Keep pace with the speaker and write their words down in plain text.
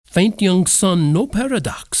Faint young sun, no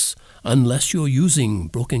paradox, unless you're using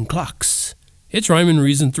broken clocks. It's Rhyme and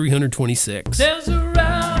Reason 326. There's a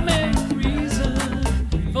rhyme and reason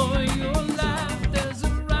for your life. There's a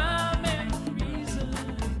rhyme and reason.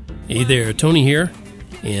 Hey there, Tony here,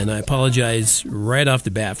 and I apologize right off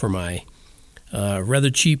the bat for my rather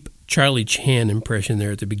cheap Charlie Chan impression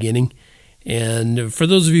there at the beginning. And for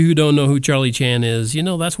those of you who don't know who Charlie Chan is, you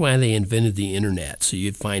know, that's why they invented the internet, so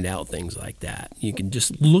you'd find out things like that. You can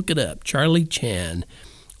just look it up, Charlie Chan.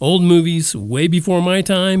 Old movies way before my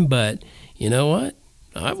time, but you know what?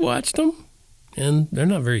 I've watched them, and they're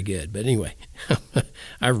not very good. But anyway,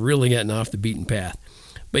 I've really gotten off the beaten path.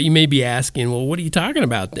 But you may be asking, well, what are you talking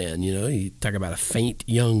about then? You know, you talk about a faint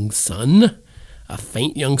young sun,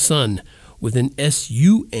 with an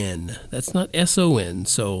S-U-N. That's not S-O-N.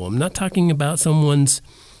 So I'm not talking about someone's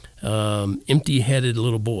empty-headed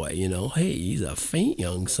little boy, you know. Hey, he's a faint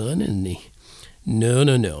young son, isn't he? No.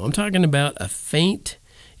 I'm talking about a faint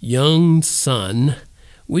young sun,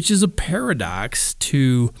 which is a paradox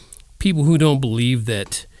to people who don't believe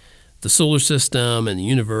that the solar system and the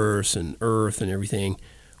universe and Earth and everything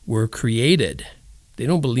were created. They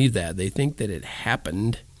don't believe that. They think that it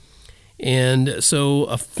happened. And so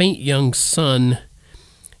a faint young sun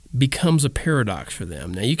becomes a paradox for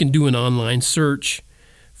them. Now, you can do an online search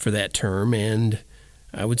for that term, and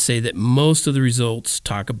I would say that most of the results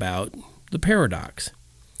talk about the paradox.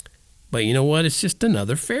 But you know what? It's just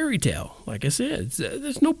another fairy tale. Like I said,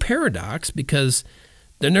 there's no paradox because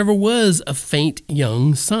there never was a faint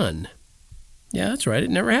young sun. Yeah, that's right.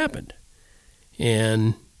 It never happened.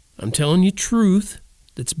 And I'm telling you truth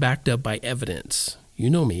that's backed up by evidence. You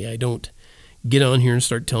know me. I don't get on here and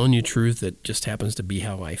start telling you truth that just happens to be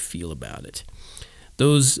how I feel about it.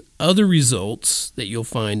 Those other results that you'll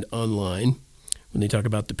find online when they talk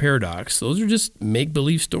about the paradox, those are just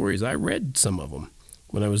make-believe stories. I read some of them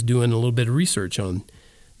when I was doing a little bit of research on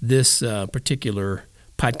this particular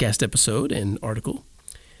podcast episode and article,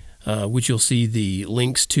 which you'll see the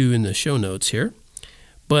links to in the show notes here.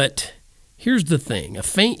 But here's the thing. A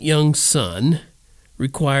faint young sun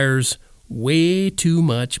requires way too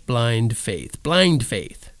much blind faith. Blind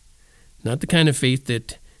faith. Not the kind of faith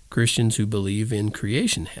that Christians who believe in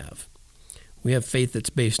creation have. We have faith that's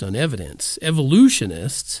based on evidence.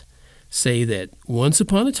 Evolutionists say that once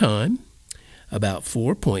upon a time, about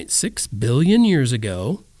 4.6 billion years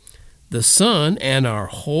ago, the sun and our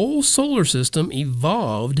whole solar system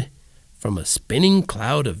evolved from a spinning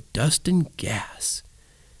cloud of dust and gas.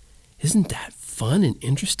 Isn't that fun and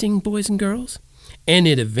interesting, boys and girls? And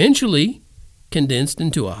it eventually condensed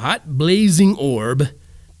into a hot, blazing orb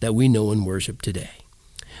that we know and worship today.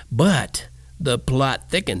 But the plot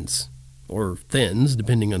thickens, or thins,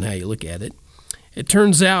 depending on how you look at it. It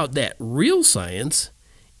turns out that real science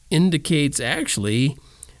indicates actually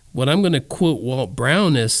what I'm going to quote Walt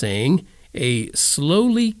Brown as saying, a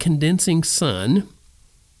slowly condensing sun,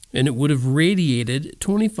 and it would have radiated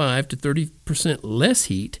 25 to 30% less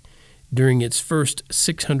heat during its first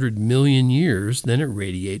 600 million years than it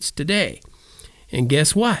radiates today. And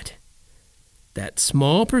guess what? That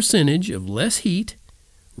small percentage of less heat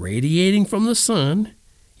radiating from the sun,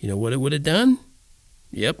 you know what it would have done?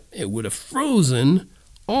 Yep, it would have frozen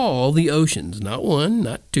all the oceans, not one,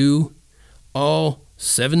 not two, all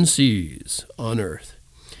 7 seas on Earth.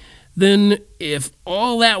 Then if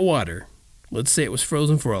all that water, let's say it was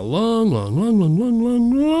frozen for a long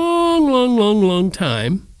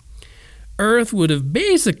time, Earth would have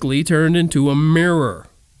basically turned into a mirror,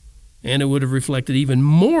 and it would have reflected even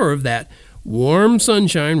more of that warm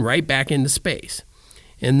sunshine right back into space.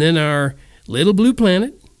 And then our little blue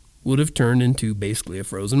planet would have turned into basically a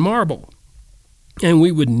frozen marble. And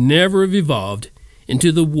we would never have evolved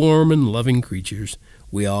into the warm and loving creatures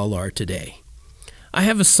we all are today. I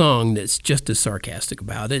have a song that's just as sarcastic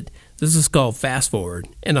about it. This is called Fast Forward,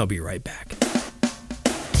 and I'll be right back.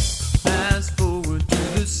 Fast forward to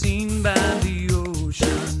the scene by the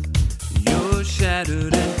ocean. You're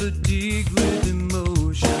shattered and fatigued with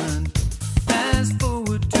emotion. Fast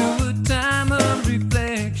forward to a time of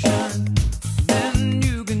reflection. Then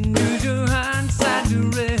you can use your hindsight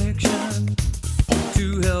direction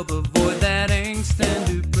to help avoid that angst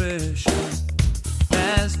and depression.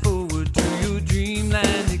 Fast forward to your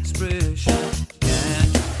dreamland expression. Can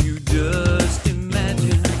you just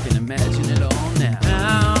imagine? I can imagine it all now.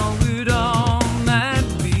 How it all might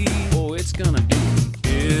be. Oh, it's gonna be.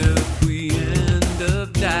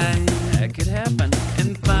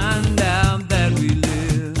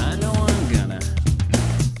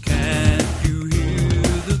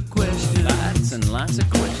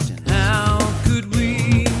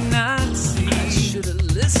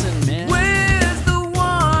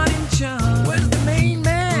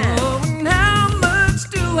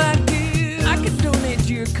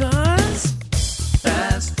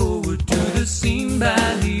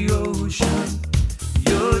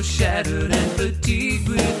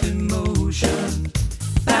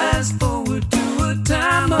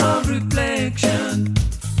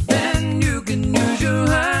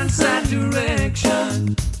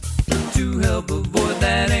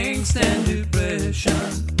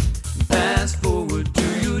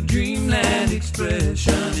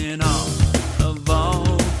 expression in all of all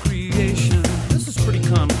creation. This is pretty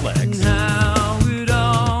complex, And how it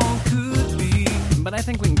all could be. but I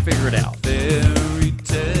think we can figure it out. Fairy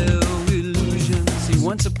tale illusions See,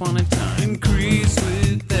 once upon a time, increase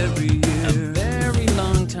with every a year. very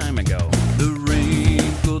long time ago, The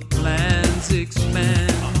wrinkled plans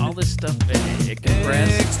expand all this stuff, it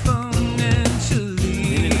compressed,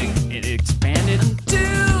 exponentially and it expanded,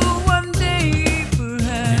 till one day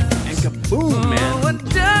perhaps and kaboom, man. a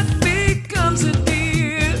duck becomes a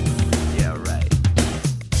deer. Yeah, right.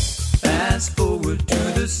 Fast forward to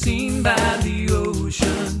the scene by the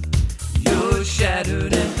ocean. You're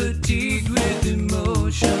shattered and fatigued with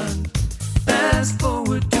emotion. Fast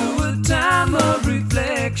forward to a time of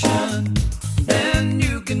reflection. Then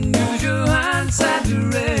you can use your hindsight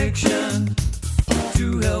direction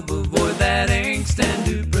to help avoid that angst and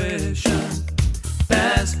depression.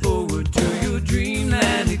 Fast forward to your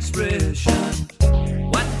dreamland expression.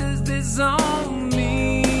 What does this all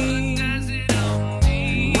mean?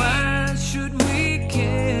 Why should we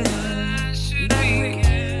care that we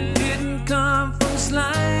didn't come from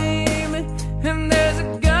slime? And there's a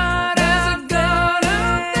God out there.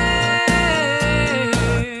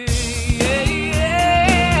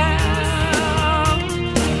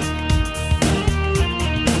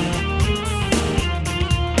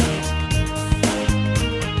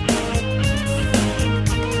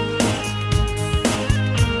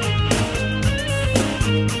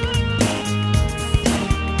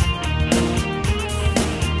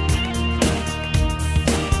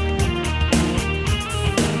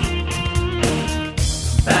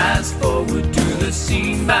 Fast forward to the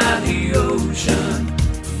scene by the ocean.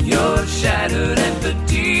 You're shattered and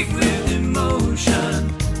fatigued with emotion.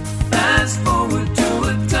 Fast forward to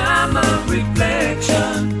a time of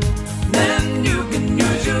reflection. Then you can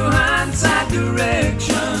use your hindsight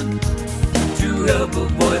direction to help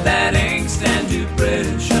avoid that angst and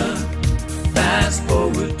depression. Fast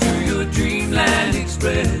forward to your dreamland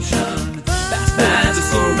expression. Fast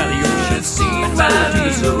forward to the scene by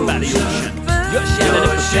the ocean. You're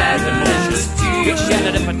shattered and fatigued. You're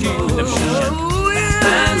shattered and fatigued with emotion.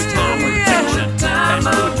 Fast forward to a time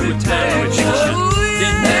of reflection.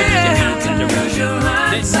 Then use your hands and direction.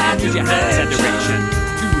 Then use your hands and direction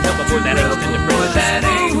to help avoid that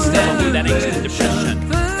angst and depression. Help avoid that angst and depression.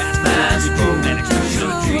 Fast forward to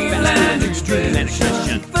your dreamland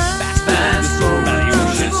expression. Fast forward by the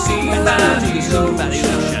ocean. Fast forward by the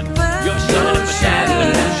ocean. You're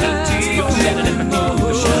shattered and fatigued with emotion. You're shattered and fatigued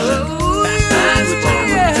with emotion.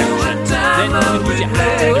 Then you can use your hands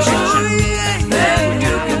and direction. Then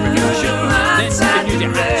you can use your hands and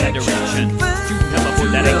direction to help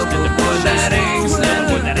avoid that angst and depression. To help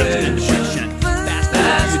avoid that angst and depression.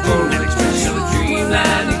 Fast forward to your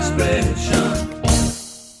dreamland expression.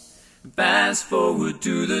 Fast forward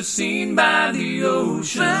to the scene by the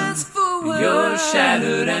ocean. You're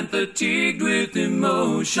shattered and fatigued with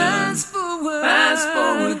emotion. Fast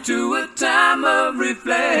forward to a time of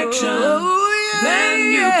reflection.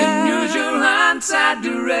 Then you can use your hindsight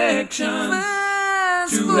direction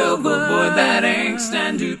to help avoid that angst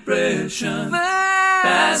and depression.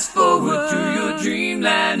 Fast forward to your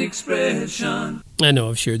dreamland expression. I know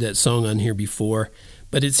I've shared that song on here before,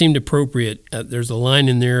 but it seemed appropriate. There's a line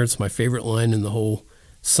in there. It's my favorite line in the whole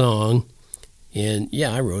song. And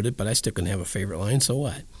yeah, I wrote it, but I still can have a favorite line, so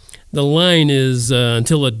what? The line is,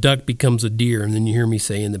 until a duck becomes a deer, and then you hear me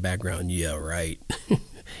say in the background, yeah, right.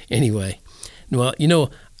 Anyway, well, you know,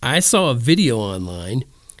 I saw a video online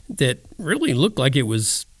that really looked like it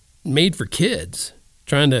was made for kids.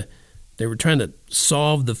 They were trying to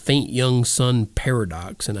solve the faint young son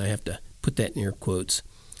paradox, and I have to put that in air quotes.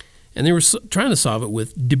 And they were trying to solve it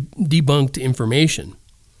with debunked information.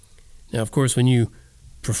 Now, of course, when you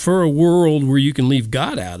prefer a world where you can leave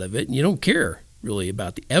God out of it, you don't care really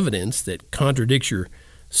about the evidence that contradicts your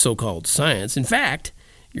so-called science. In fact,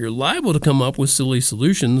 you're liable to come up with silly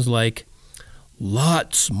solutions like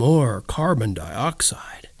lots more carbon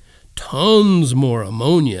dioxide, tons more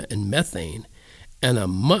ammonia and methane, and a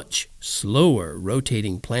much slower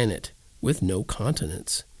rotating planet with no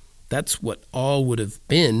continents. That's what all would have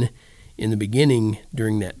been in the beginning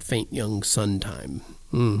during that faint young sun time.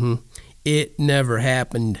 It never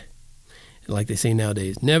happened. Like they say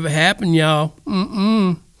nowadays, never happened, y'all.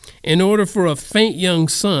 In order for a faint young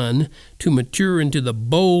sun to mature into the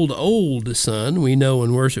bold old sun we know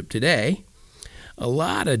and worship today, a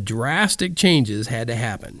lot of drastic changes had to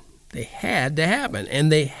happen. They had to happen,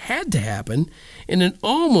 and they had to happen in an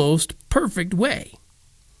almost perfect way.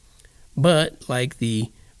 But like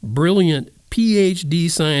the brilliant PhD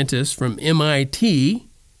scientist from MIT,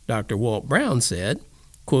 Dr. Walt Brown said,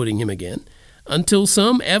 quoting him again, Until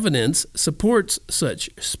some evidence supports such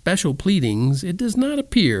special pleadings, it does not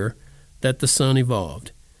appear that the sun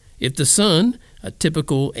evolved. If the sun, a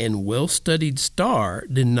typical and well-studied star,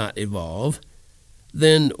 did not evolve,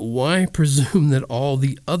 then why presume that all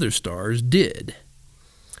the other stars did?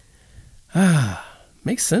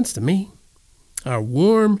 Makes sense to me. Our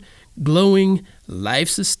warm, glowing,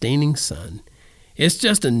 life-sustaining sun. It's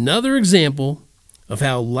just another example of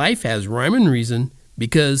how life has rhyme and reason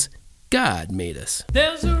because God made us.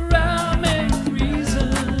 There's a